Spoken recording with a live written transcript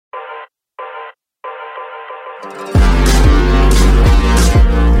What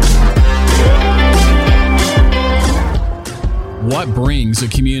brings a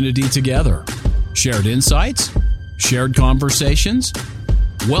community together? Shared insights? Shared conversations?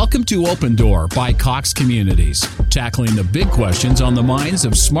 Welcome to Open Door by Cox Communities, tackling the big questions on the minds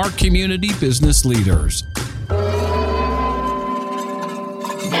of smart community business leaders.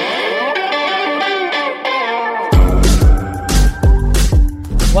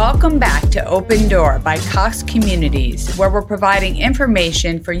 Welcome back to Open Door by Cox Communities, where we're providing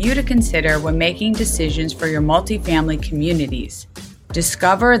information for you to consider when making decisions for your multifamily communities.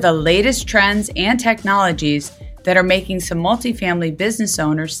 Discover the latest trends and technologies that are making some multifamily business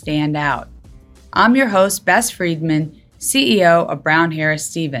owners stand out. I'm your host, Bess Friedman, CEO of Brown Harris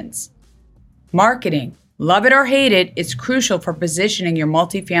Stevens. Marketing, love it or hate it, is crucial for positioning your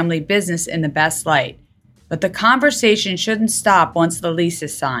multifamily business in the best light. But the conversation shouldn't stop once the lease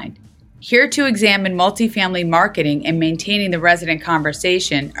is signed. Here to examine multifamily marketing and maintaining the resident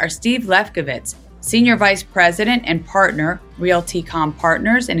conversation are Steve Lefkowitz, Senior Vice President and Partner, RealtyCom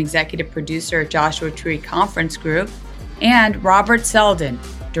Partners and Executive Producer at Joshua Tree Conference Group, and Robert Selden,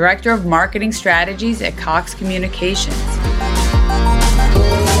 Director of Marketing Strategies at Cox Communications.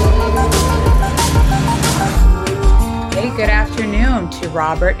 Hey, good afternoon to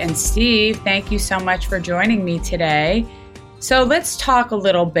Robert and Steve. Thank you so much for joining me today. So let's talk a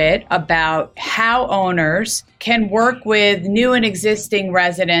little bit about how owners can work with new and existing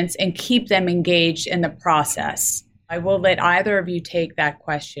residents and keep them engaged in the process. I will let either of you take that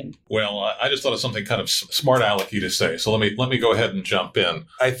question. Well, I just thought of something kind of smart alecky to say. So let me go ahead and jump in.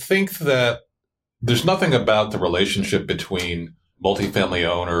 I think that there's nothing about the relationship between multifamily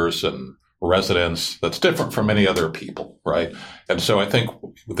owners and residents that's different from many other people, right? And so I think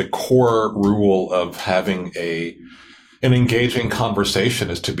the core rule of having an engaging conversation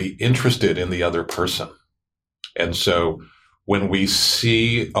is to be interested in the other person. And so when we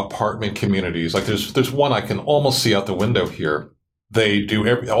see apartment communities, like there's one I can almost see out the window here. They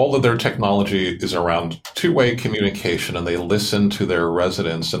do all of their technology is around two-way communication, and they listen to their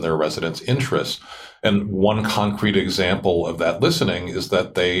residents and their residents' interests. And one concrete example of that listening is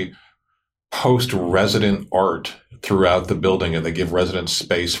that they host resident art throughout the building, and they give residents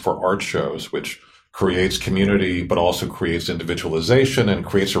space for art shows, which creates community, but also creates individualization and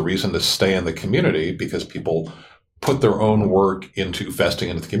creates a reason to stay in the community because people put their own work into investing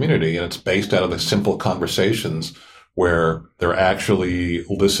into the community. And it's based out of the simple conversations where they're actually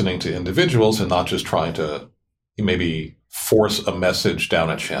listening to individuals and not just trying to maybe force a message down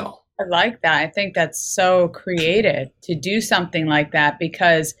a channel. I like that. I think that's so creative to do something like that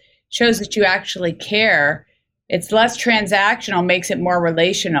because shows that you actually care. It's less transactional, makes it more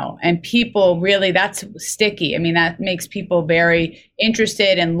relational. And people really, that's sticky. I mean, that makes people very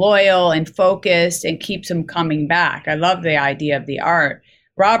interested and loyal and focused and keeps them coming back. I love the idea of the art.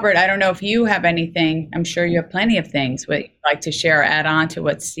 Robert, I don't know if you have anything. I'm sure you have plenty of things you'd like to share or add on to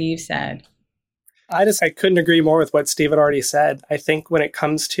what Steve said. I couldn't agree more with what Steve had already said. I think when it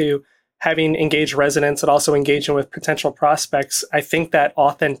comes to having engaged residents and also engaging with potential prospects, I think that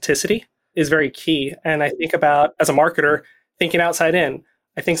authenticity is very key. And I think about, as a marketer, thinking outside in.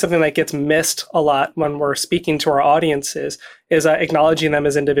 I think something that gets missed a lot when we're speaking to our audiences is acknowledging them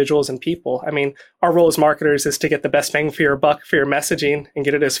as individuals and people. I mean, our role as marketers is to get the best bang for your buck for your messaging and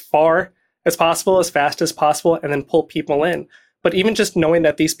get it as far as possible, as fast as possible, and then pull people in. But even just knowing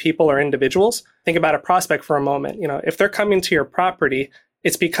that these people are individuals, think about a prospect for a moment. You know, if they're coming to your property,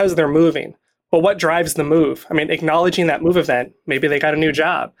 it's because they're moving. But what drives the move? I mean, acknowledging that move event. Maybe they got a new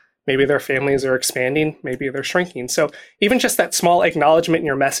job. Maybe their families are expanding. Maybe they're shrinking. So even just that small acknowledgement in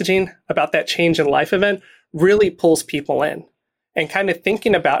your messaging about that change in life event really pulls people in. And kind of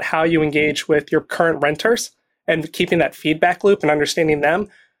thinking about how you engage with your current renters and keeping that feedback loop and understanding them.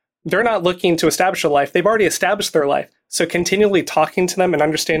 They're not looking to establish a life. They've already established their life. So continually talking to them and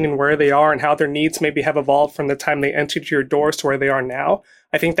understanding where they are and how their needs maybe have evolved from the time they entered your doors to where they are now,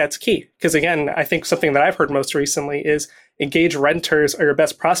 I think that's key. Because again, I think something that I've heard most recently is engaged renters are your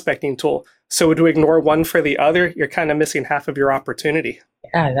best prospecting tool. So to ignore one for the other, you're kind of missing half of your opportunity.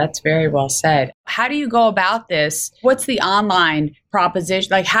 Yeah, that's very well said. How do you go about this? What's the online proposition?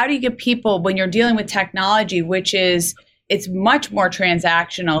 Like, how do you get people when you're dealing with technology, which is it's much more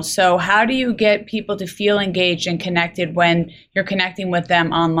transactional. So how do you get people to feel engaged and connected when you're connecting with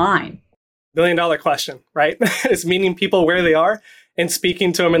them online? $1 billion question, right? It's meeting people where they are and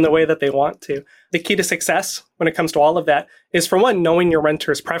speaking to them in the way that they want to. The key to success when it comes to all of that is, for one, knowing your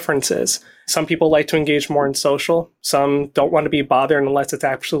renter's preferences. Some people like to engage more in social. Some don't want to be bothered unless it's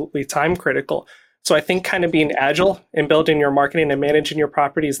absolutely time critical. So I think kind of being agile and building your marketing and managing your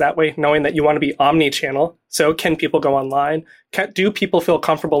properties that way, knowing that you want to be omni-channel. So can people go online? Do people feel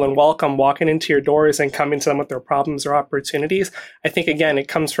comfortable and welcome walking into your doors and coming to them with their problems or opportunities? I think, again, it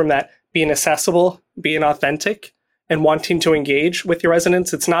comes from that being accessible, being authentic, and wanting to engage with your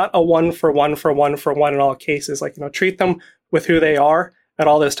residents. It's not a one for one in all cases. Like, treat them with who they are at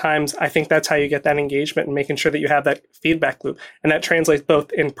all those times. I think that's how you get that engagement and making sure that you have that feedback loop. And that translates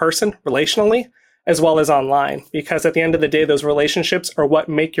both in person, relationally, as well as online. Because at the end of the day, those relationships are what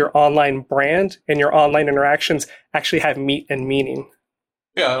make your online brand and your online interactions actually have meat and meaning.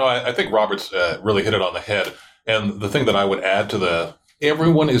 Yeah, no, I think Robert's really hit it on the head. And the thing that I would add to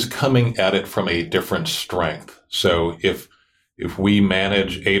everyone is coming at it from a different strength. So if we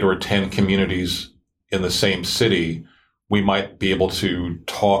manage 8 or 10 communities in the same city, we might be able to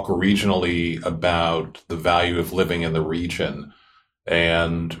talk regionally about the value of living in the region.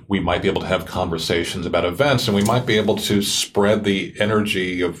 And we might be able to have conversations about events, and we might be able to spread the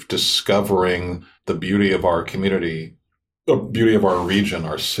energy of discovering the beauty of our community, the beauty of our region,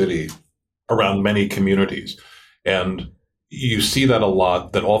 our city, around many communities. And you see that a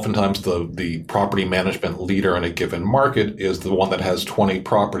lot, that oftentimes the property management leader in a given market is the one that has 20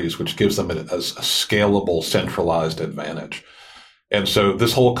 properties, which gives them a scalable, centralized advantage. And so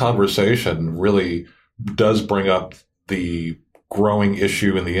this whole conversation really does bring up the growing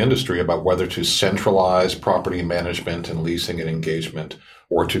issue in the industry about whether to centralize property management and leasing and engagement,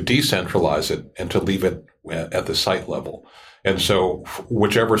 or to decentralize it and to leave it at the site level. And so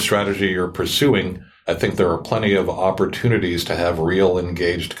whichever strategy you're pursuing, I think there are plenty of opportunities to have real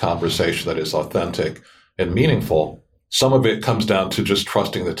engaged conversation that is authentic and meaningful. Some of it comes down to just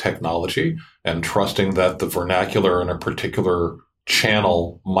trusting the technology and trusting that the vernacular in a particular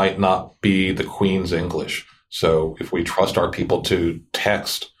channel might not be the Queen's English. So if we trust our people to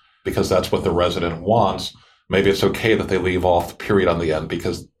text because that's what the resident wants, maybe it's okay that they leave off the period on the end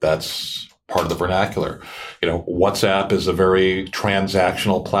because that's part of the vernacular. WhatsApp is a very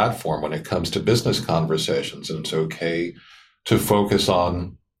transactional platform when it comes to business conversations, and it's okay to focus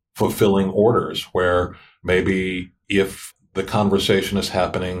on fulfilling orders, where maybe if the conversation is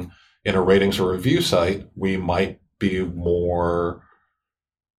happening in a ratings or review site, we might be more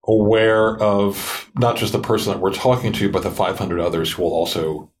aware of not just the person that we're talking to, but the 500 others who will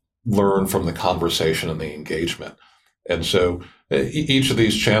also learn from the conversation and the engagement. And so each of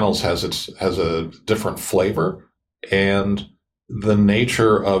these channels has a different flavor, and the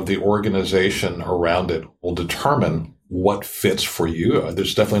nature of the organization around it will determine what fits for you.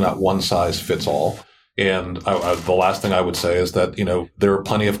 There's definitely not one size fits all. And the last thing I would say is that, there are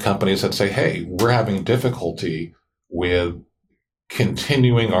plenty of companies that say, hey, we're having difficulty with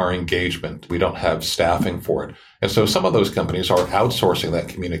continuing our engagement. We don't have staffing for it. And so some of those companies are outsourcing that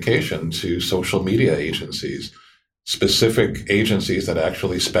communication to social media agencies, specific agencies that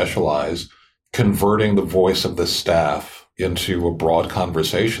actually specialize converting the voice of the staff into a broad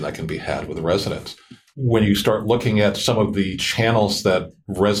conversation that can be had with residents. When you start looking at some of the channels that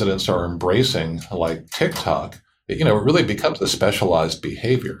residents are embracing, like TikTok, it really becomes a specialized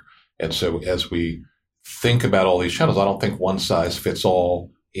behavior. And so as we think about all these channels, I don't think one size fits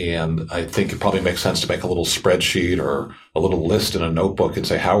all. And I think it probably makes sense to make a little spreadsheet or a little list in a notebook and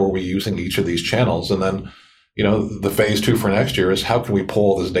say, how are we using each of these channels? And then, the phase 2 for next year is how can we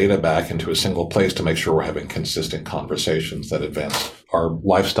pull this data back into a single place to make sure we're having consistent conversations that advance our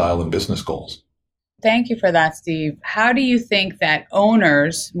lifestyle and business goals. Thank you for that, Steve. How do you think that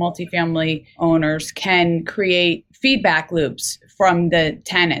owners, multifamily owners, can create feedback loops from the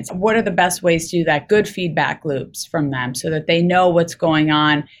tenants? What are the best ways to do that? Good feedback loops from them so that they know what's going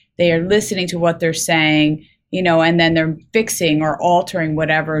on. They are listening to what they're saying, and then they're fixing or altering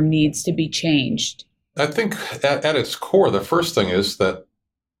whatever needs to be changed. I think at its core, the first thing is that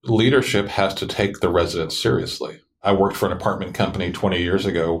leadership has to take the residents seriously. I worked for an apartment company 20 years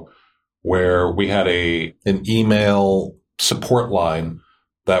ago where we had an email support line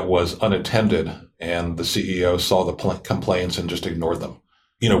that was unattended, and the CEO saw the complaints and just ignored them.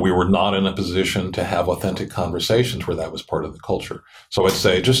 We were not in a position to have authentic conversations where that was part of the culture. So I'd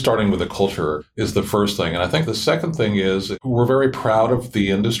say just starting with the culture is the first thing. And I think the second thing is we're very proud of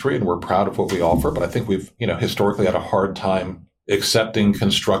the industry and we're proud of what we offer, but I think we've, historically had a hard time accepting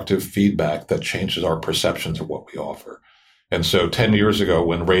constructive feedback that changes our perceptions of what we offer. And so 10 years ago,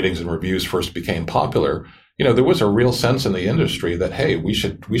 when ratings and reviews first became popular, there was a real sense in the industry that, hey, we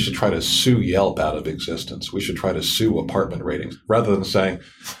should try to sue Yelp out of existence. We should try to sue apartment ratings rather than saying,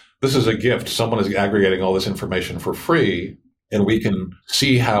 this is a gift. Someone is aggregating all this information for free, and we can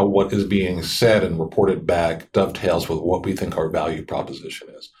see how what is being said and reported back dovetails with what we think our value proposition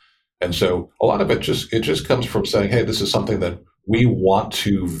is. And so a lot of it just comes from saying, hey, this is something that we want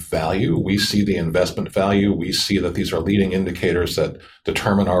to value. We see the investment value. We see that these are leading indicators that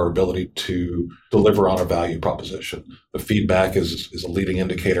determine our ability to deliver on a value proposition. The feedback is a leading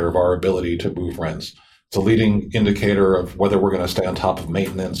indicator of our ability to move rents. It's a leading indicator of whether we're going to stay on top of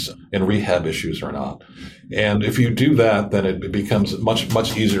maintenance and rehab issues or not. And if you do that, then it becomes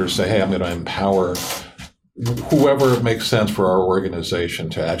much easier to say, hey, I'm going to empower whoever it makes sense for our organization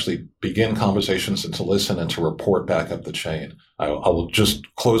to actually begin conversations and to listen and to report back up the chain. I will just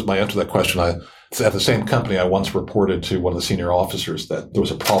close my answer to that question. At the same company, I once reported to one of the senior officers that there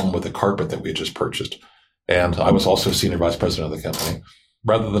was a problem with the carpet that we had just purchased. And I was also senior vice president of the company.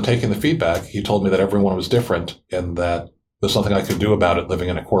 Rather than taking the feedback, he told me that everyone was different and that there's nothing I could do about it living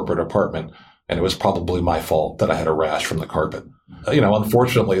in a corporate apartment. And it was probably my fault that I had a rash from the carpet.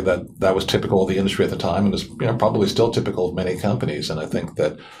 Unfortunately, that was typical of the industry at the time and is probably still typical of many companies. And I think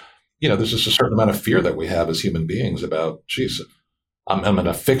that, there's just a certain amount of fear that we have as human beings about, geez, I'm in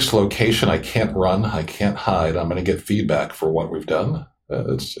a fixed location. I can't run. I can't hide. I'm going to get feedback for what we've done.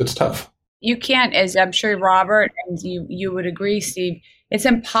 It's tough. You can't, as I'm sure Robert and you would agree, Steve, it's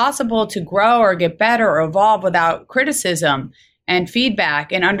impossible to grow or get better or evolve without criticism and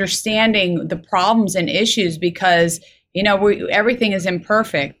feedback and understanding the problems and issues because, everything is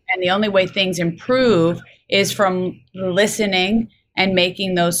imperfect. And the only way things improve is from listening and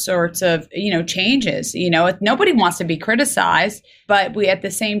making those sorts of, changes. Nobody wants to be criticized, but at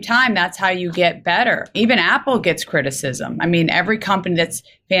the same time, that's how you get better. Even Apple gets criticism. I mean, every company that's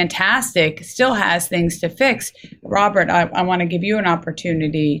fantastic still has things to fix. Robert, I want to give you an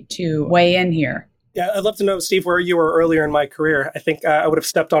opportunity to weigh in here. Yeah, I'd love to know, Steve, where you were earlier in my career. I think I would have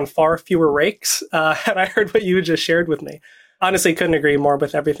stepped on far fewer rakes had I heard what you just shared with me. Honestly, couldn't agree more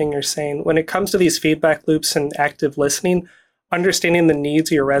with everything you're saying. When it comes to these feedback loops and active listening, understanding the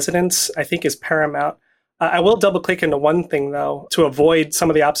needs of your residents, I think, is paramount. I will double click into one thing, though, to avoid some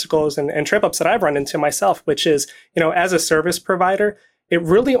of the obstacles and trip ups that I've run into myself, which is, as a service provider, it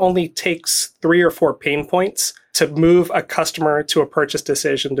really only takes 3 or 4 pain points to move a customer to a purchase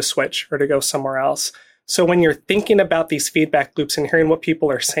decision to switch or to go somewhere else. So when you're thinking about these feedback loops and hearing what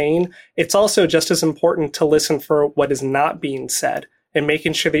people are saying, it's also just as important to listen for what is not being said and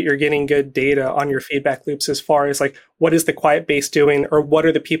making sure that you're getting good data on your feedback loops as far as like, what is the quiet base doing or what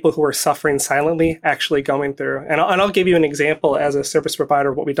are the people who are suffering silently actually going through? And I'll give you an example as a service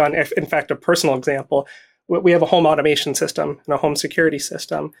provider of what we've done. In fact, a personal example. We have a home automation system and a home security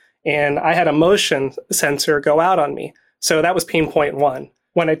system. And I had a motion sensor go out on me. So that was pain point 1.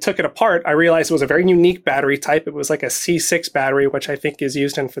 When I took it apart, I realized it was a very unique battery type. It was like a C6 battery, which I think is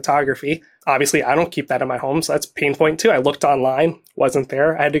used in photography. Obviously, I don't keep that in my home. So that's pain point 2. I looked online, wasn't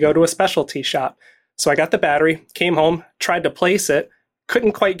there. I had to go to a specialty shop. So I got the battery, came home, tried to place it,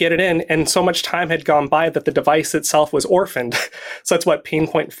 couldn't quite get it in. And so much time had gone by that the device itself was orphaned. So that's what, pain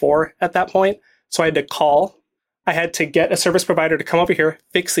point 4 at that point. So I had to call. I had to get a service provider to come over here,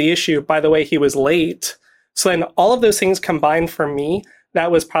 fix the issue. By the way, he was late. So then all of those things combined for me,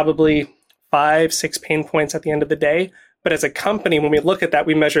 that was probably 5-6 pain points at the end of the day. But as a company, when we look at that,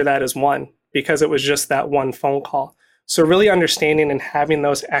 we measure that as 1 because it was just that one phone call. So really understanding and having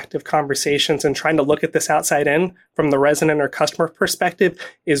those active conversations and trying to look at this outside in from the resident or customer perspective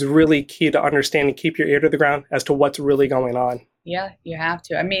is really key to understand and keep your ear to the ground as to what's really going on. Yeah, you have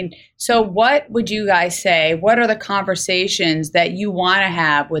to. I mean, so what would you guys say? What are the conversations that you want to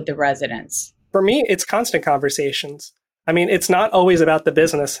have with the residents? For me, it's constant conversations. I mean, it's not always about the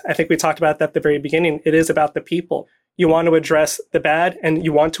business. I think we talked about that at the very beginning. It is about the people. You want to address the bad and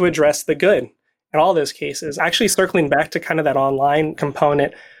you want to address the good in all those cases. Actually, circling back to kind of that online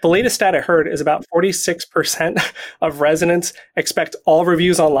component, the latest stat I heard is about 46% of residents expect all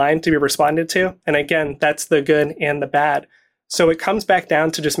reviews online to be responded to. And again, that's the good and the bad. So it comes back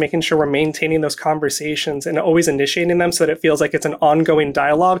down to just making sure we're maintaining those conversations and always initiating them so that it feels like it's an ongoing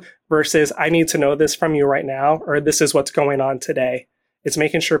dialogue versus I need to know this from you right now, or this is what's going on today. It's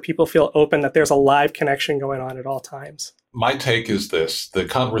making sure people feel open, that there's a live connection going on at all times. My take is this. The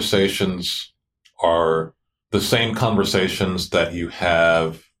conversations are the same conversations that you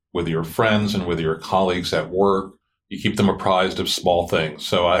have with your friends and with your colleagues at work. You keep them apprised of small things.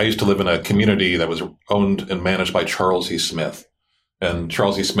 So I used to live in a community that was owned and managed by Charles E. Smith. And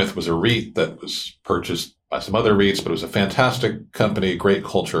Charles E. Smith was a REIT that was purchased by some other REITs, but it was a fantastic company, great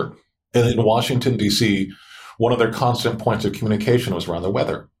culture. And in Washington, D.C., one of their constant points of communication was around the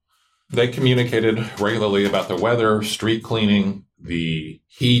weather. They communicated regularly about the weather, street cleaning, the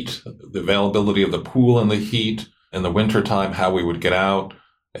heat, the availability of the pool in the heat, in the wintertime, how we would get out,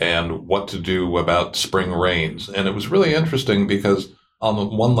 and what to do about spring rains. And it was really interesting because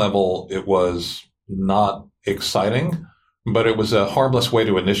On one level, it was not exciting, but it was a harmless way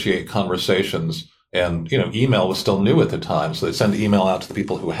to initiate conversations. And, email was still new at the time. So they'd send email out to the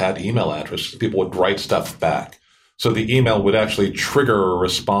people who had email addresses. People would write stuff back. So the email would actually trigger a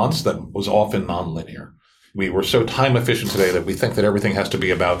response that was often nonlinear. We were so time efficient today that we think that everything has to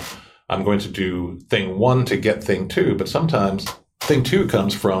be about, I'm going to do thing one to get thing two. But sometimes thing two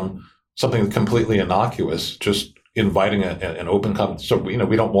comes from something completely innocuous, just inviting an open conversation. So,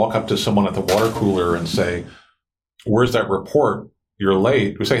 we don't walk up to someone at the water cooler and say, where's that report? You're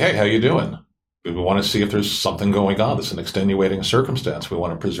late. We say, hey, how you doing? We want to see if there's something going on that's an extenuating circumstance. We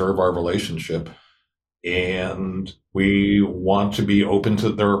want to preserve our relationship. And we want to be open to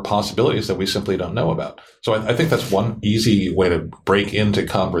there are possibilities that we simply don't know about. So I think that's one easy way to break into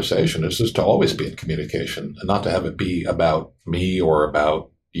conversation is just to always be in communication and not to have it be about me or about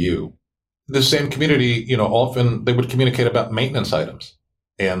you. The same community, often they would communicate about maintenance items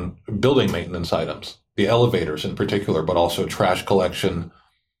and building maintenance items, the elevators in particular, but also trash collection,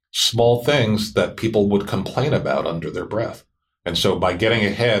 small things that people would complain about under their breath. And so by getting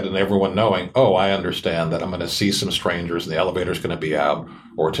ahead and everyone knowing, oh, I understand that I'm going to see some strangers and the elevator's going to be out,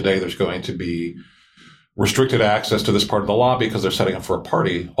 or today there's going to be restricted access to this part of the lobby because they're setting up for a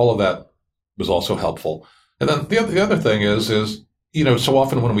party, all of that was also helpful. And then the other thing is, so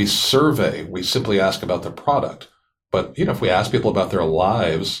often when we survey, we simply ask about the product. But, if we ask people about their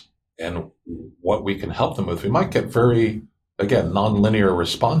lives and what we can help them with, we might get very, again, nonlinear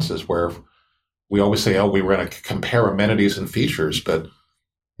responses where we always say, oh, we were going to compare amenities and features. But,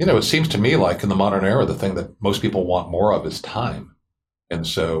 it seems to me like in the modern era, the thing that most people want more of is time. And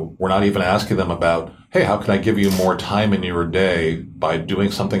so we're not even asking them about, hey, how can I give you more time in your day by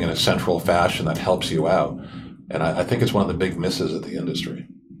doing something in a central fashion that helps you out? And I think it's one of the big misses of the industry.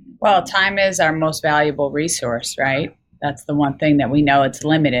 Well, time is our most valuable resource, right? That's the one thing that we know it's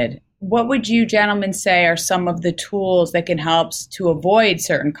limited. What would you gentlemen say are some of the tools that can help to avoid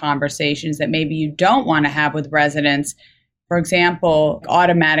certain conversations that maybe you don't want to have with residents? For example,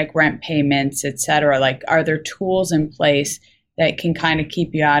 automatic rent payments, et cetera. Like, are there tools in place that can kind of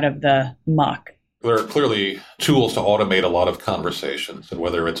keep you out of the muck? There are clearly tools to automate a lot of conversations, and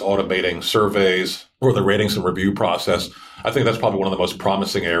whether it's automating surveys or the ratings and review process, I think that's probably one of the most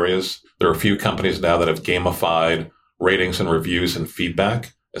promising areas. There are a few companies now that have gamified ratings and reviews and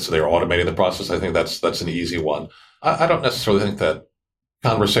feedback. And so they're automating the process. I think that's an easy one. I don't necessarily think that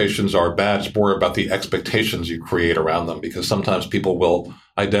conversations are bad. It's more about the expectations you create around them, because sometimes people will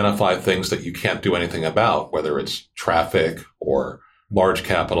identify things that you can't do anything about, whether it's traffic or large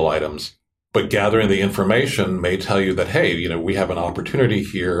capital items. But gathering the information may tell you that, hey, we have an opportunity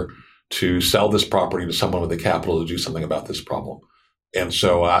here to sell this property to someone with the capital to do something about this problem. And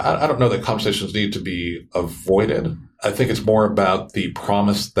so I don't know that conversations need to be avoided. I think it's more about the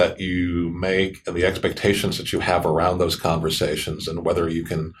promise that you make and the expectations that you have around those conversations and whether you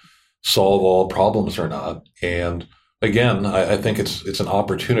can solve all problems or not. And again, I think it's an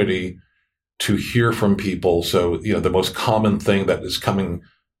opportunity to hear from people. So, the most common thing that is coming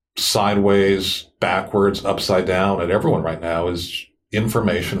sideways, backwards, upside down at everyone right now is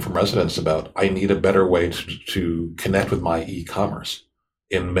information from residents about, I need a better way to connect with my e-commerce.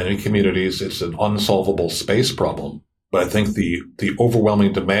 In many communities, it's an unsolvable space problem. But I think the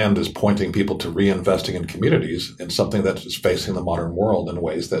overwhelming demand is pointing people to reinvesting in communities in something that is facing the modern world in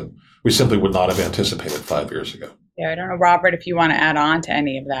ways that we simply would not have anticipated 5 years ago. Yeah, I don't know, Robert, if you want to add on to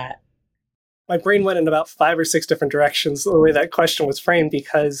any of that. My brain went in about 5 or 6 different directions the way that question was framed,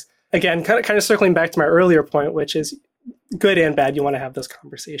 because, again, kind of circling back to my earlier point, which is good and bad, you want to have those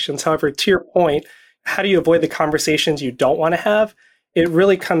conversations. However, to your point, how do you avoid the conversations you don't want to have? It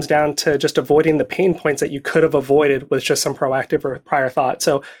really comes down to just avoiding the pain points that you could have avoided with just some proactive or prior thought.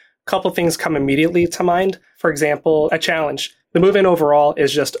 So a couple things come immediately to mind. For example, a challenge. The move-in overall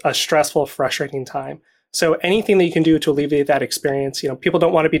is just a stressful, frustrating time. So anything that you can do to alleviate that experience, people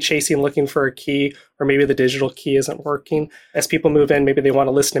don't want to be chasing, looking for a key, or maybe the digital key isn't working. As people move in, maybe they want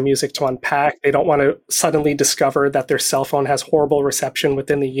to listen to music to unpack. They don't want to suddenly discover that their cell phone has horrible reception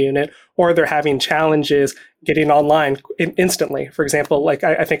within the unit, or they're having challenges getting online instantly. For example, like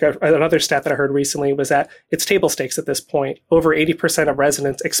I think another stat that I heard recently was that it's table stakes at this point. Over 80% of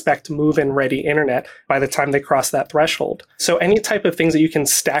residents expect move-in ready internet by the time they cross that threshold. So any type of things that you can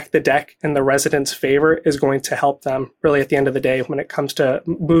stack the deck in the residents' favor is going to help them really at the end of the day when it comes to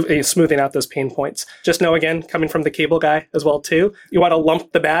smoothing out those pain points. Just know, again, coming from the cable guy as well too, you want to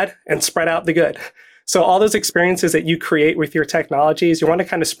lump the bad and spread out the good. So all those experiences that you create with your technologies, you want to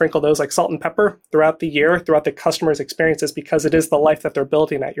kind of sprinkle those like salt and pepper throughout the year, throughout the customer's experiences, because it is the life that they're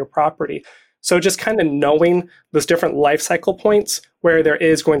building at your property. So just kind of knowing those different life cycle points where there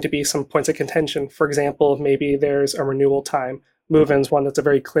is going to be some points of contention. For example, maybe there's a renewal time. Move-in's one that's a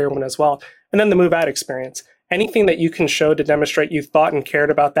very clear one as well. And then the move-out experience. Anything that you can show to demonstrate you thought and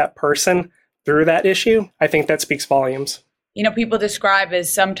cared about that person through that issue, I think that speaks volumes. People describe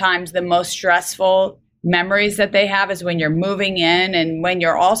as sometimes the most stressful memories that they have is when you're moving in and when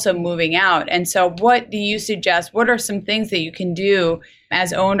you're also moving out. And so what do you suggest? What are some things that you can do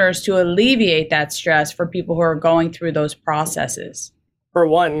as owners to alleviate that stress for people who are going through those processes? For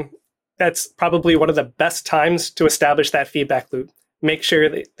one, that's probably one of the best times to establish that feedback loop. Make sure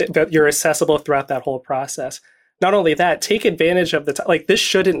that you're accessible throughout that whole process. Not only that, take advantage of the time. Like, this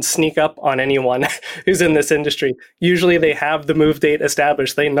shouldn't sneak up on anyone who's in this industry. Usually they have the move date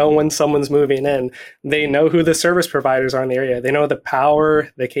established. They know when someone's moving in. They know who the service providers are in the area. They know the power,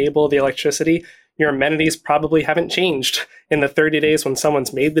 the cable, the electricity. Your amenities probably haven't changed in the 30 days when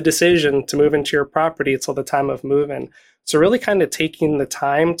someone's made the decision to move into your property until the time of move-in. So really kind of taking the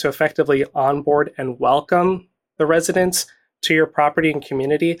time to effectively onboard and welcome the residents to your property and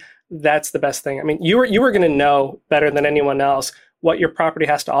community, that's the best thing. I mean, you are going to know better than anyone else what your property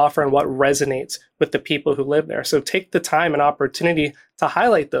has to offer and what resonates with the people who live there. So take the time and opportunity to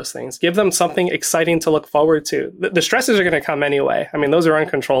highlight those things. Give them something exciting to look forward to. The stresses are going to come anyway. I mean, those are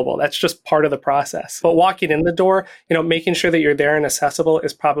uncontrollable. That's just part of the process. But walking in the door, making sure that you're there and accessible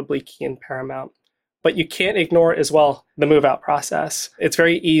is probably key and paramount. But you can't ignore as well the move out process. It's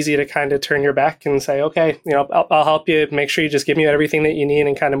very easy to kind of turn your back and say, okay, I'll help you. Make sure you just give me everything that you need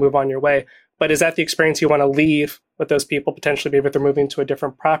and kind of move on your way. But is that the experience you want to leave with those people, potentially maybe if they're moving to a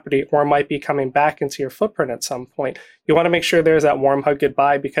different property or might be coming back into your footprint at some point? You want to make sure there's that warm hug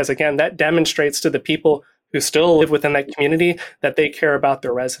goodbye, because again, that demonstrates to the people who still live within that community that they care about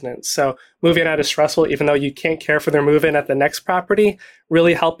their residents. So moving out is stressful, even though you can't care for their move-in at the next property,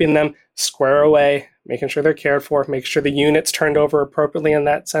 really helping them square away, making sure they're cared for, make sure the unit's turned over appropriately in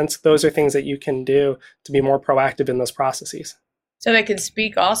that sense. Those are things that you can do to be more proactive in those processes. So they can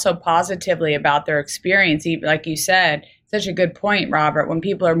speak also positively about their experience. Like you said, such a good point, Robert, when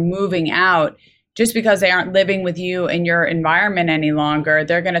people are moving out, just because they aren't living with you in your environment any longer,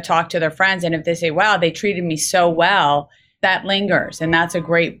 they're going to talk to their friends. And if they say, wow, they treated me so well, that lingers. And that's a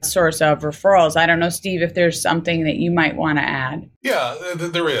great source of referrals. I don't know, Steve, if there's something that you might want to add. Yeah,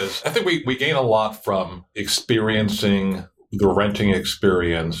 there is. I think we gain a lot from experiencing the renting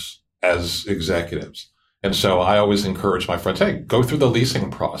experience as executives. And so I always encourage my friends, hey, go through the leasing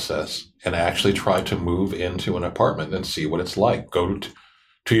process and actually try to move into an apartment and see what it's like. Go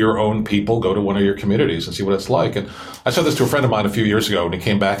to your own people, go to one of your communities and see what it's like. And I said this to a friend of mine a few years ago, and he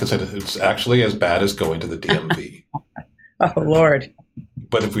came back and said, it's actually as bad as going to the DMV. Oh, Lord.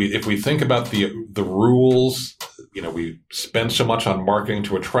 But if we think about the rules, we spend so much on marketing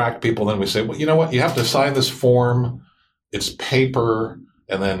to attract people, then we say, well, you know what? You have to sign this form. It's paper.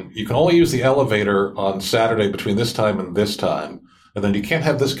 And then you can only use the elevator on Saturday between this time and this time. And then you can't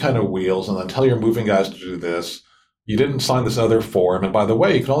have this kind of wheels. And then tell your moving guys to do this. You didn't sign this other form. And by the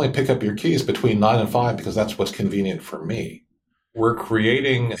way, you can only pick up your keys between 9 and 5 because that's what's convenient for me. We're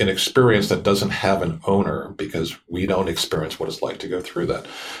creating an experience that doesn't have an owner because we don't experience what it's like to go through that.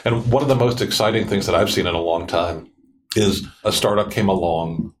 And one of the most exciting things that I've seen in a long time is a startup came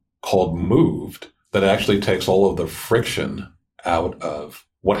along called Moved that actually takes all of the friction out of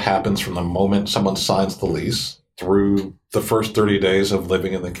what happens from the moment someone signs the lease through the first 30 days of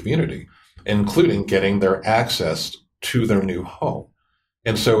living in the community, including getting their access to their new home.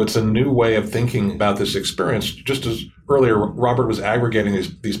 And so it's a new way of thinking about this experience. Just as earlier, Robert was aggregating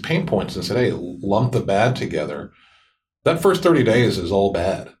these pain points and said, hey, lump the bad together. That first 30 days is all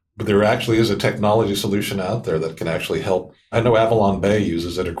bad, but there actually is a technology solution out there that can actually help. I know Avalon Bay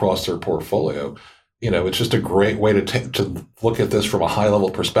uses it across their portfolio. It's just a great way to look at this from a high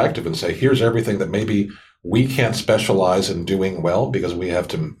level perspective and say, here's everything that maybe we can't specialize in doing well because we have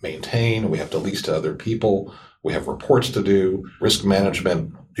to maintain, we have to lease to other people, we have reports to do, risk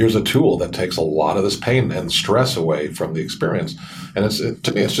management. Here's a tool that takes a lot of this pain and stress away from the experience. And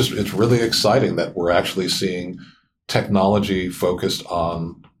to me, it's really exciting that we're actually seeing technology focused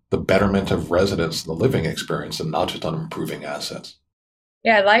on the betterment of residents and the living experience and not just on improving assets.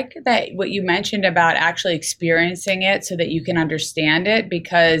 Yeah, I like that what you mentioned about actually experiencing it so that you can understand it,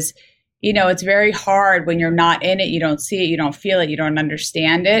 because, it's very hard when you're not in it. You don't see it, you don't feel it, you don't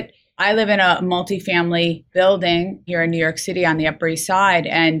understand it. I live in a multifamily building here in New York City on the Upper East Side,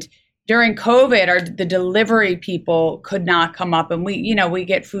 and during COVID, the delivery people could not come up, and we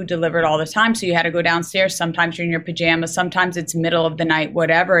get food delivered all the time. So you had to go downstairs. Sometimes you're in your pajamas. Sometimes it's middle of the night,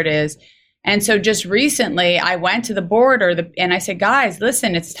 whatever it is. And so just recently I went to the board and I said, guys,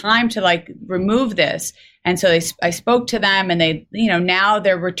 listen, it's time to remove this. And so I spoke to them, and they, now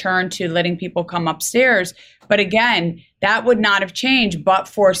they're returned to letting people come upstairs. But again, that would not have changed but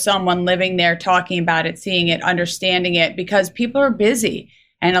for someone living there, talking about it, seeing it, understanding it, because people are busy.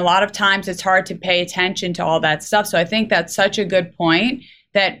 And a lot of times it's hard to pay attention to all that stuff. So I think that's such a good point,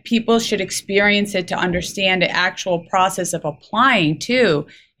 that people should experience it to understand the actual process of applying too,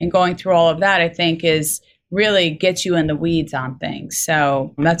 and going through all of that, I think is really gets you in the weeds on things.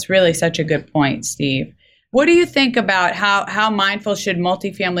 So that's really such a good point, Steve. What do you think about how mindful should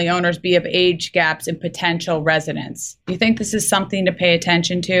multifamily owners be of age gaps in potential residents? Do you think this is something to pay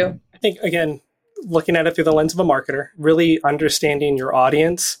attention to? I think, again, looking at it through the lens of a marketer, really understanding your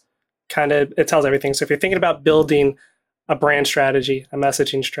audience, it tells everything. So if you're thinking about building a brand strategy, a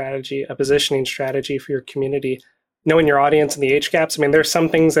messaging strategy, a positioning strategy for your community, knowing your audience and the age gaps, there's some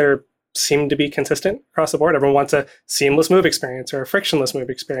things that seem to be consistent across the board. Everyone wants a seamless move experience or a frictionless move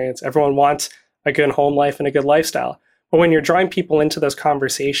experience. Everyone wants a good home life and a good lifestyle. But when you're drawing people into those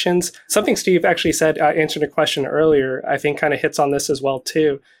conversations, something Steve actually said, answering a question earlier, I think kind of hits on this as well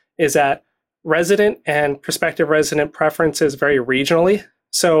too, is that resident and prospective resident preferences vary regionally.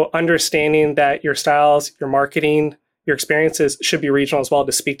 So understanding that your styles, your marketing, your experiences should be regional as well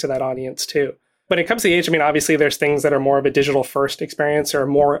to speak to that audience too. When it comes to the age, obviously there's things that are more of a digital first experience or a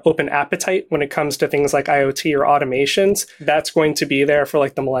more open appetite when it comes to things like IoT or automations. That's going to be there for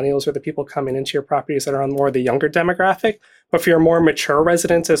the millennials or the people coming into your properties that are on more of the younger demographic. But for your more mature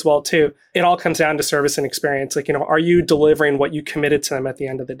residents as well too, it all comes down to service and experience. Are you delivering what you committed to them at the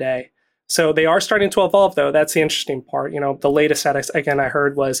end of the day? So they are starting to evolve though. That's the interesting part. The latest stat I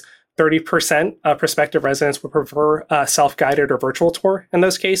heard was 30% of prospective residents would prefer a self-guided or virtual tour in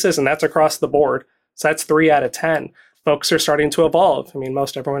those cases, and that's across the board. So that's 3 out of 10. Folks are starting to evolve.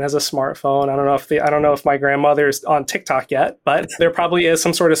 Most everyone has a smartphone. I don't know if my grandmother's on TikTok yet, but there probably is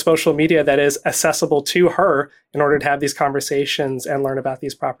some sort of social media that is accessible to her in order to have these conversations and learn about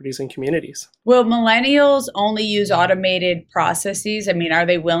these properties and communities. Will millennials only use automated processes? Are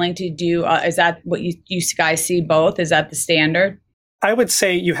they willing to do? Is that what you guys see both? Is that the standard? I would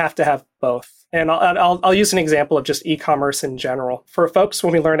say you have to have both. And I'll use an example of just e-commerce in general. For folks,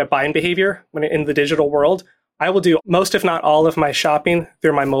 when we learn a buying behavior in the digital world, I will do most, if not all, of my shopping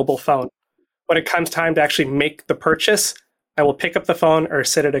through my mobile phone. When it comes time to actually make the purchase, I will pick up the phone or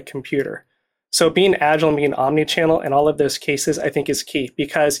sit at a computer. So being agile and being omnichannel in all of those cases, I think is key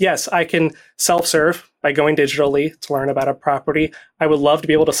because yes, I can self-serve by going digitally to learn about a property. I would love to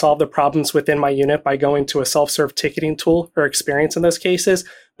be able to solve the problems within my unit by going to a self-serve ticketing tool or experience in those cases,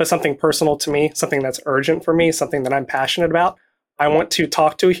 but something personal to me, something that's urgent for me, something that I'm passionate about. I want to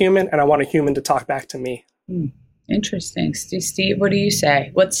talk to a human and I want a human to talk back to me. Interesting. Steve, what do you say?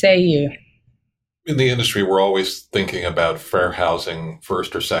 What say you? In the industry, we're always thinking about fair housing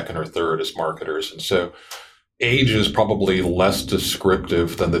first or second or third as marketers. And so age is probably less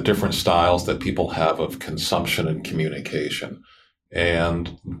descriptive than the different styles that people have of consumption and communication.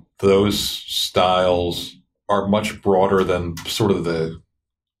 And those styles are much broader than sort of the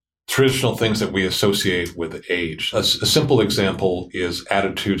traditional things that we associate with age. A simple example is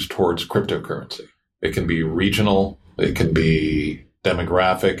attitudes towards cryptocurrency. It can be regional. It can be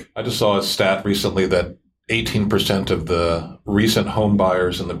demographic. I just saw a stat recently that 18% of the recent home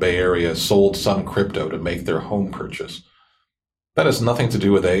buyers in the Bay Area sold some crypto to make their home purchase. That has nothing to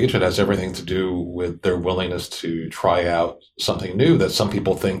do with age. It has everything to do with their willingness to try out something new that some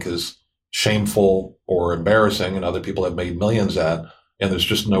people think is shameful or embarrassing and other people have made millions at. And there's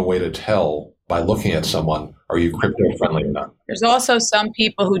just no way to tell by looking at someone, are you crypto friendly or not? There's also some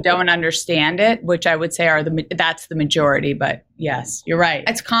people who don't understand it, which I would say that's the majority. But yes, you're right.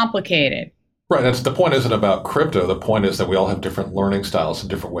 It's complicated. Right. The point isn't about crypto. The point is that we all have different learning styles and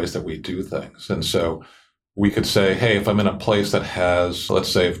different ways that we do things. And so we could say, hey, if I'm in a place that has, let's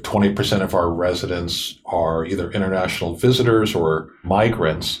say, if 20% of our residents are either international visitors or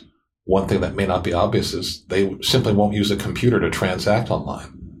migrants, one thing that may not be obvious is they simply won't use a computer to transact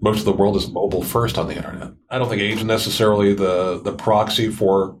online. Most of the world is mobile first on the internet. I don't think age is necessarily the proxy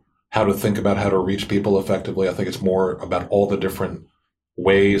for how to think about how to reach people effectively. I think it's more about all the different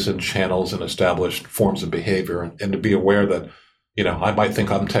ways and channels and established forms of behavior and to be aware that, I might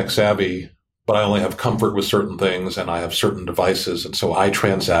think I'm tech savvy, but I only have comfort with certain things and I have certain devices. And so I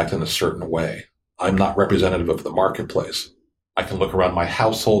transact in a certain way. I'm not representative of the marketplace. I can look around my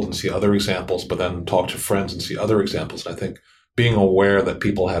household and see other examples, but then talk to friends and see other examples. And I think being aware that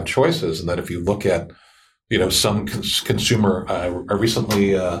people have choices, and that if you look at, some consumer, I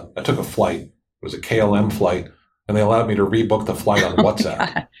recently, I took a flight. It was a KLM flight, and they allowed me to rebook the flight on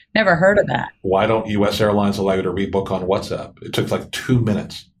WhatsApp. God, never heard of that. Why don't U.S. airlines allow you to rebook on WhatsApp? It took like 2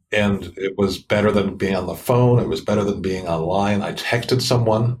 minutes, and it was better than being on the phone. It was better than being online. I texted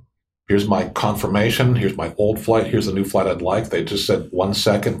someone, here's my confirmation, here's my old flight, here's the new flight I'd like. They just said 1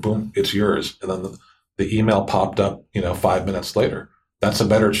 second, boom, it's yours. And then the email popped up, 5 minutes later. That's a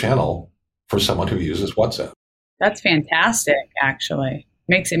better channel for someone who uses WhatsApp. That's fantastic, actually.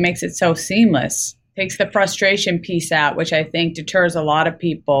 Makes it so seamless. Takes the frustration piece out, which I think deters a lot of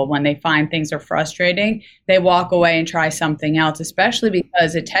people when they find things are frustrating. They walk away and try something else, especially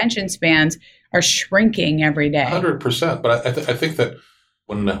because attention spans are shrinking every day. 100%. But I think that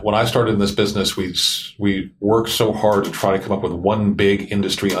when I started in this business, we worked so hard to try to come up with one big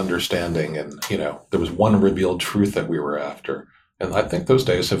industry understanding, and there was one revealed truth that we were after. And I think those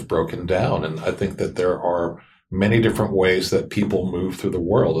days have broken down, and I think that there are many different ways that people move through the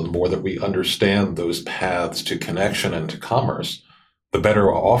world, and the more that we understand those paths to connection and to commerce, the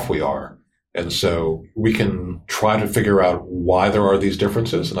better off we are. And so we can try to figure out why there are these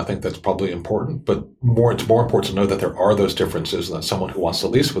differences, and I think that's probably important. But it's more important to know that there are those differences, and that someone who wants to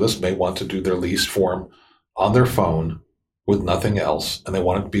lease with us may want to do their lease form on their phone with nothing else, and they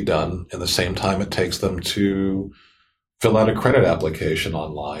want it to be done in the same time it takes them to fill out a credit application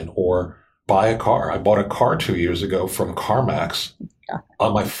online or buy a car. I bought a car 2 years ago from CarMax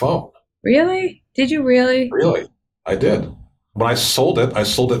on my phone. Really? Did you really? Really, I did. When I sold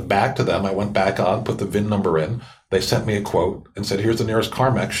it back to them. I went back on, put the VIN number in. They sent me a quote and said, here's the nearest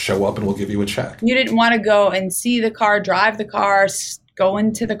CarMax. Show up and we'll give you a check. You didn't want to go and see the car, drive the car, go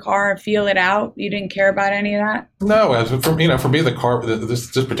into the car and feel it out? You didn't care about any of that? No. For me, the car,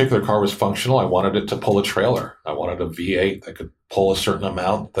 this particular car was functional. I wanted it to pull a trailer. I wanted a V8 that could pull a certain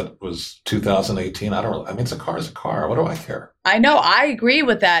amount that was 2018. It's a car is a car. What do I care? I know. I agree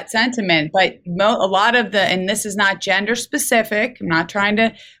with that sentiment, but a lot of and this is not gender specific, I'm not trying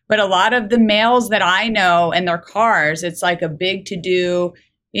to, but a lot of the males that I know and their cars, it's like a big to do,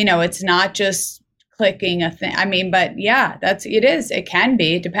 it's not just clicking a thing. But yeah, it is. It can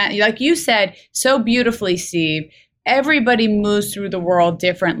be. It depends. Like you said so beautifully, Steve, everybody moves through the world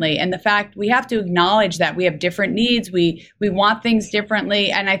differently. And the fact we have to acknowledge that we have different needs. We want things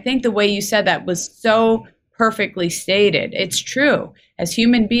differently. And I think the way you said that was so perfectly stated. It's true. As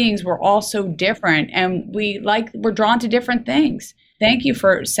human beings, we're all so different, and we're drawn to different things. Thank you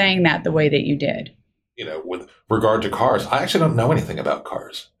for saying that the way that you did. With regard to cars, I actually don't know anything about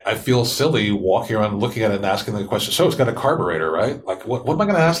cars. I feel silly walking around looking at it and asking the question, so it's got a carburetor, right? Like, what am I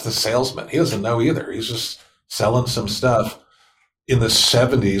going to ask the salesman? He doesn't know either. He's just selling some stuff. In the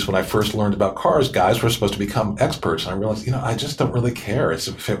 70s, when I first learned about cars, guys were supposed to become experts. And I realized, I just don't really care.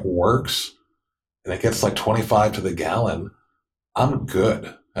 If it works and it gets like 25 to the gallon, I'm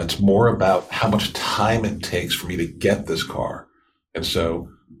good. It's more about how much time it takes for me to get this car. And so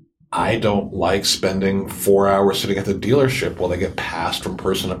I don't like spending 4 hours sitting at the dealership while they get passed from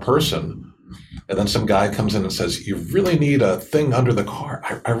person to person. And then some guy comes in and says, you really need a thing under the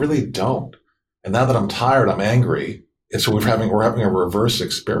car. I really don't. And now that I'm tired, I'm angry. And so we're having a reverse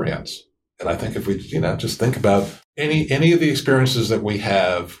experience. And I think if we, just think about any of the experiences that we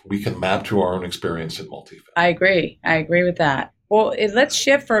have, we can map to our own experience in multifamily. I agree with that. Well, let's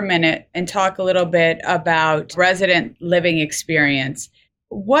shift for a minute and talk a little bit about resident living experience.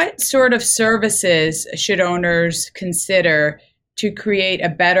 What sort of services should owners consider to create a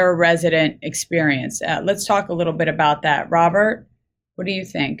better resident experience? Let's talk a little bit about that. Robert, what do you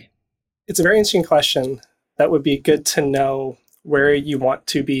think? It's a very interesting question. That would be good to know where you want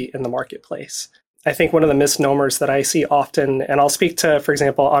to be in the marketplace. I think one of the misnomers that I see often, and I'll speak to, for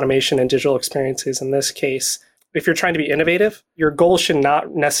example, automation and digital experiences in this case, if you're trying to be innovative, your goal should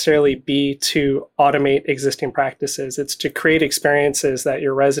not necessarily be to automate existing practices. It's to create experiences that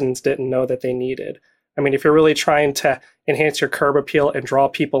your residents didn't know that they needed. If you're really trying to enhance your curb appeal and draw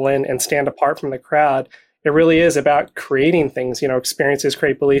people in and stand apart from the crowd, it really is about creating things. Experiences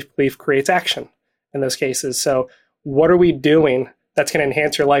create belief, belief creates action in those cases. So what are we doing that's going to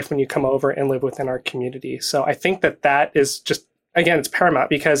enhance your life when you come over and live within our community? So I think that is just, again, it's paramount,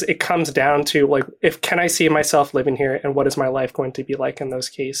 because it comes down to can I see myself living here, and what is my life going to be like in those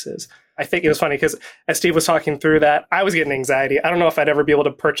cases? I think it was funny because as Steve was talking through that, I was getting anxiety. I don't know if I'd ever be able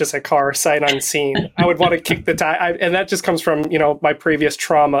to purchase a car sight unseen. I would want to kick the tire. And that just comes from, my previous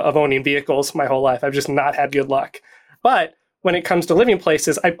trauma of owning vehicles my whole life. I've just not had good luck. But when it comes to living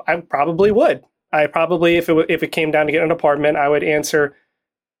places, I probably would. I probably, if it came down to getting an apartment, I would answer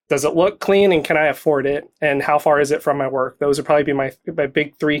Does it look clean and can I afford it? And how far is it from my work? Those would probably be my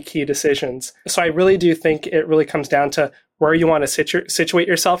big 3 key decisions. So I really do think it really comes down to where you want to situate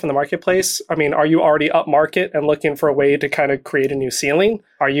yourself in the marketplace. I mean, are you already up market and looking for a way to kind of create a new ceiling?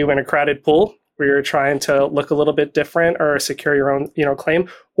 Are you in a crowded pool where you're trying to look a little bit different or secure your own, claim?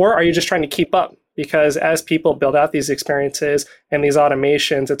 Or are you just trying to keep up? Because as people build out these experiences and these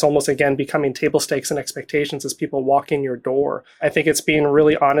automations, it's almost, again, becoming table stakes and expectations as people walk in your door. I think it's being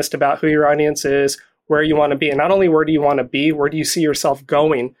really honest about who your audience is, where you want to be. And not only where do you want to be, where do you see yourself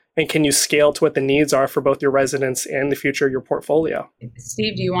going? And can you scale to what the needs are for both your residents and the future of your portfolio?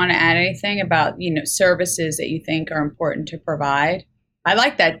 Steve, do you want to add anything about, services that you think are important to provide? I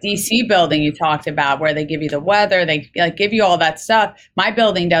like that DC building you talked about where they give you the weather, they give you all that stuff. My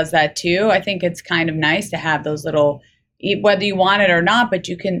building does that too. I think it's kind of nice to have those little, whether you want it or not, but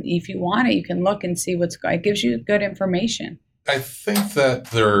you can, if you want it, you can look and see what's going. It gives you good information. I think that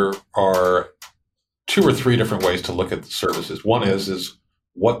there are 2 or 3 different ways to look at the services. One is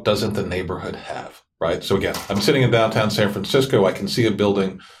what doesn't the neighborhood have, right? So again, I'm sitting in downtown San Francisco. I can see a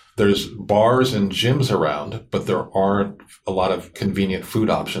building. There's bars and gyms around, but there aren't a lot of convenient food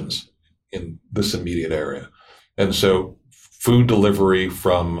options in this immediate area. And so food delivery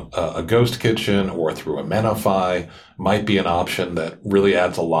from a ghost kitchen or through Amenify might be an option that really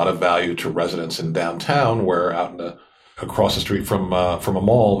adds a lot of value to residents in downtown, where out across the street from a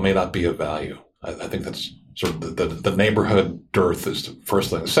mall may not be of value. I think that's sort of the neighborhood dearth is the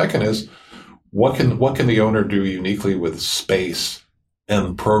first thing. The second is what can the owner do uniquely with space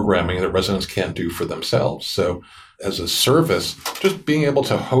and programming that residents can't do for themselves. So as a service, just being able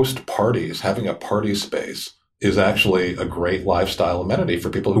to host parties, having a party space is actually a great lifestyle amenity for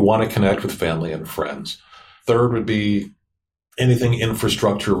people who want to connect with family and friends. Third would be anything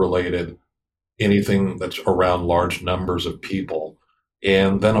infrastructure related, anything that's around large numbers of people.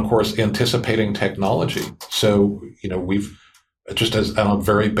 And then, of course, anticipating technology. So, we've just as on a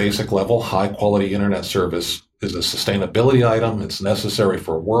very basic level, high quality internet service is a sustainability item. It's necessary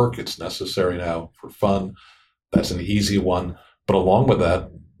for work. It's necessary now for fun. That's an easy one. But along with that,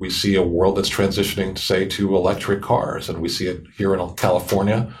 we see a world that's transitioning, say, to electric cars, and we see it here in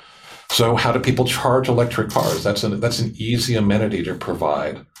California. So how do people charge electric cars? That's an easy amenity to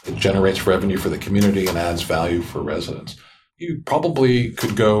provide. It generates revenue for the community and adds value for residents. You probably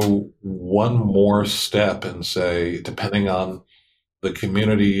could go one more step and say, depending on the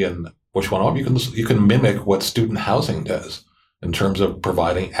community and which one, you can mimic what student housing does in terms of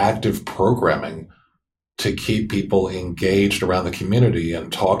providing active programming to keep people engaged around the community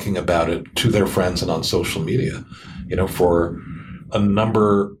and talking about it to their friends and on social media. For a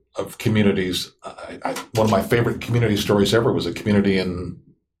number of communities, one of my favorite community stories ever was a community in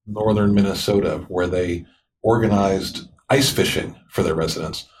northern Minnesota where they organized ice fishing for their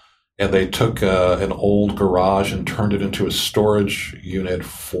residents. And they took an old garage and turned it into a storage unit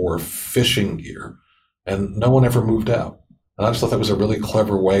for fishing gear. And no one ever moved out. And I just thought that was a really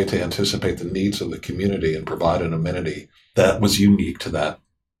clever way to anticipate the needs of the community and provide an amenity that was unique to that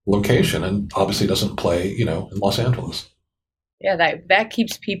location and obviously doesn't play, in Los Angeles. Yeah, that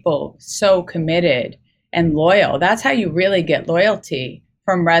keeps people so committed and loyal. That's how you really get loyalty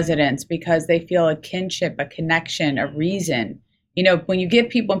from residents, because they feel a kinship, a connection, a reason.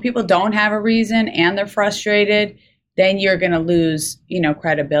 When people don't have a reason and they're frustrated, then you're going to lose,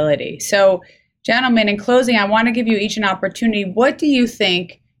 credibility. So, gentlemen, in closing, I want to give you each an opportunity. What do you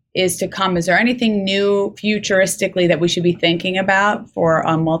think is to come? Is there anything new futuristically that we should be thinking about for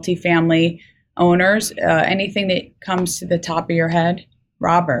multifamily owners? Anything that comes to the top of your head?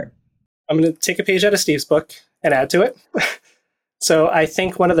 Robert. I'm going to take a page out of Steve's book and add to it. So I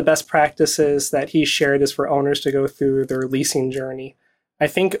think one of the best practices that he shared is for owners to go through their leasing journey. I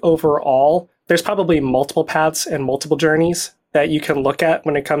think overall, there's probably multiple paths and multiple journeys that you can look at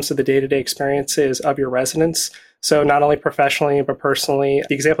when it comes to the day-to-day experiences of your residents. So not only professionally, but personally.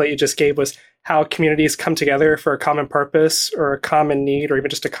 The example that you just gave was how communities come together for a common purpose or a common need or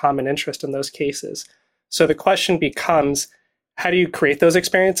even just a common interest in those cases. So the question becomes, how do you create those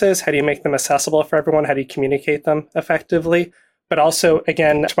experiences? How do you make them accessible for everyone? How do you communicate them effectively? But also,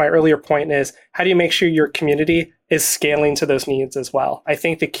 again, to my earlier point is, how do you make sure your community is scaling to those needs as well? I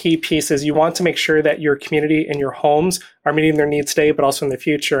think the key piece is you want to make sure that your community and your homes are meeting their needs today, but also in the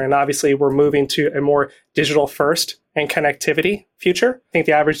future. And obviously, we're moving to a more digital first and connectivity future. I think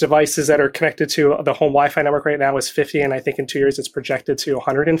the average devices that are connected to the home Wi-Fi network right now is 50, and I think in 2 years it's projected to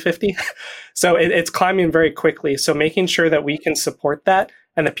 150. So it's climbing very quickly. So making sure that we can support that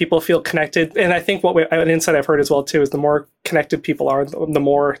and that people feel connected. And I think an insight I've heard as well too is the more connected people are, the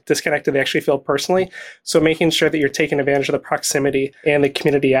more disconnected they actually feel personally. So making sure that you're taking advantage of the proximity and the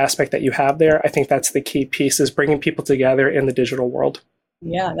community aspect that you have there, I think that's the key piece, is bringing people together in the digital world.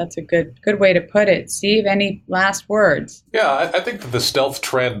 Yeah, that's a good way to put it. Steve, any last words? Yeah, I think that the stealth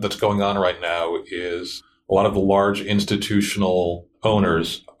trend that's going on right now is a lot of the large institutional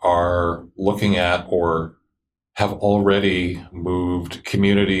owners are looking at or have already moved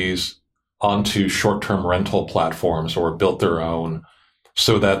communities onto short-term rental platforms or built their own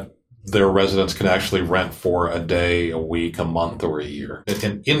so that their residents can actually rent for a day, a week, a month, or a year.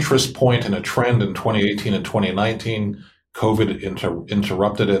 An interest point and a trend in 2018 and 2019, COVID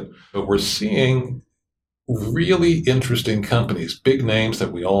interrupted it, but we're seeing really interesting companies, big names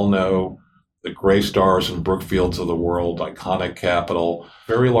that we all know, the Greystars and Brookfields of the world, Iconic Capital,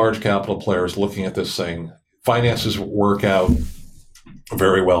 very large capital players looking at this saying, finances work out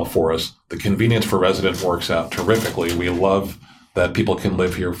very well for us. The convenience for residents works out terrifically. We love that people can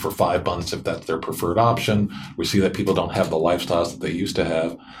live here for 5 months if that's their preferred option. We see that people don't have the lifestyles that they used to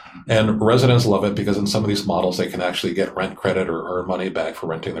have. And residents love it because in some of these models, they can actually get rent credit or earn money back for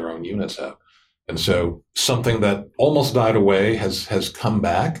renting their own units out. And so something that almost died away has come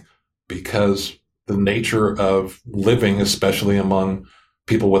back because the nature of living, especially among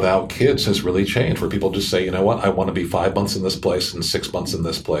people without kids, has really changed, where people just say, you know what, I want to be 5 months in this place and 6 months in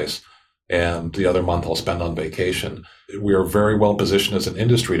this place, and the other month I'll spend on vacation. We are very well positioned as an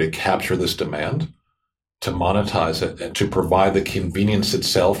industry to capture this demand, to monetize it, and to provide the convenience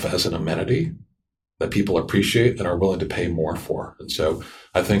itself as an amenity that people appreciate and are willing to pay more for. And so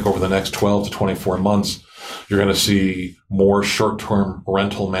I think over the next 12 to 24 months, you're going to see more short-term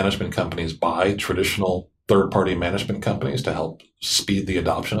rental management companies buy traditional third-party management companies to help speed the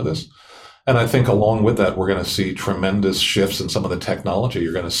adoption of this. And I think along with that, we're going to see tremendous shifts in some of the technology.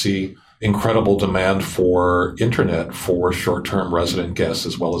 You're going to see incredible demand for internet for short-term resident guests,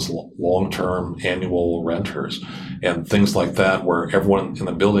 as well as long-term annual renters and things like that, where everyone in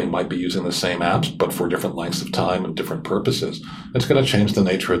the building might be using the same apps, but for different lengths of time and different purposes. It's going to change the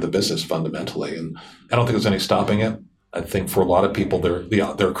nature of the business fundamentally. And I don't think there's any stopping it. I think for a lot of people,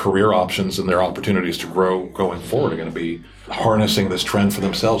 their career options and their opportunities to grow going forward are going to be harnessing this trend for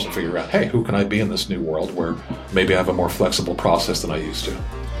themselves and figure out, hey, who can I be in this new world where maybe I have a more flexible process than I used to?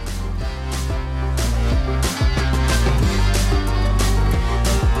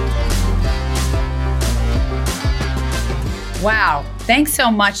 Wow. Thanks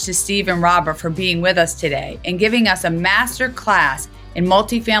so much to Steve and Robert for being with us today and giving us a master class in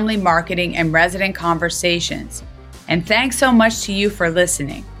multifamily marketing and resident conversations. And thanks so much to you for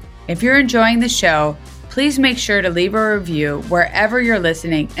listening. If you're enjoying the show, please make sure to leave a review wherever you're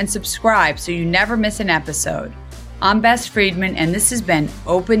listening and subscribe so you never miss an episode. I'm Bess Friedman, and this has been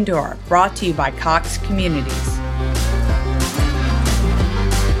Open Door, brought to you by Cox Communities.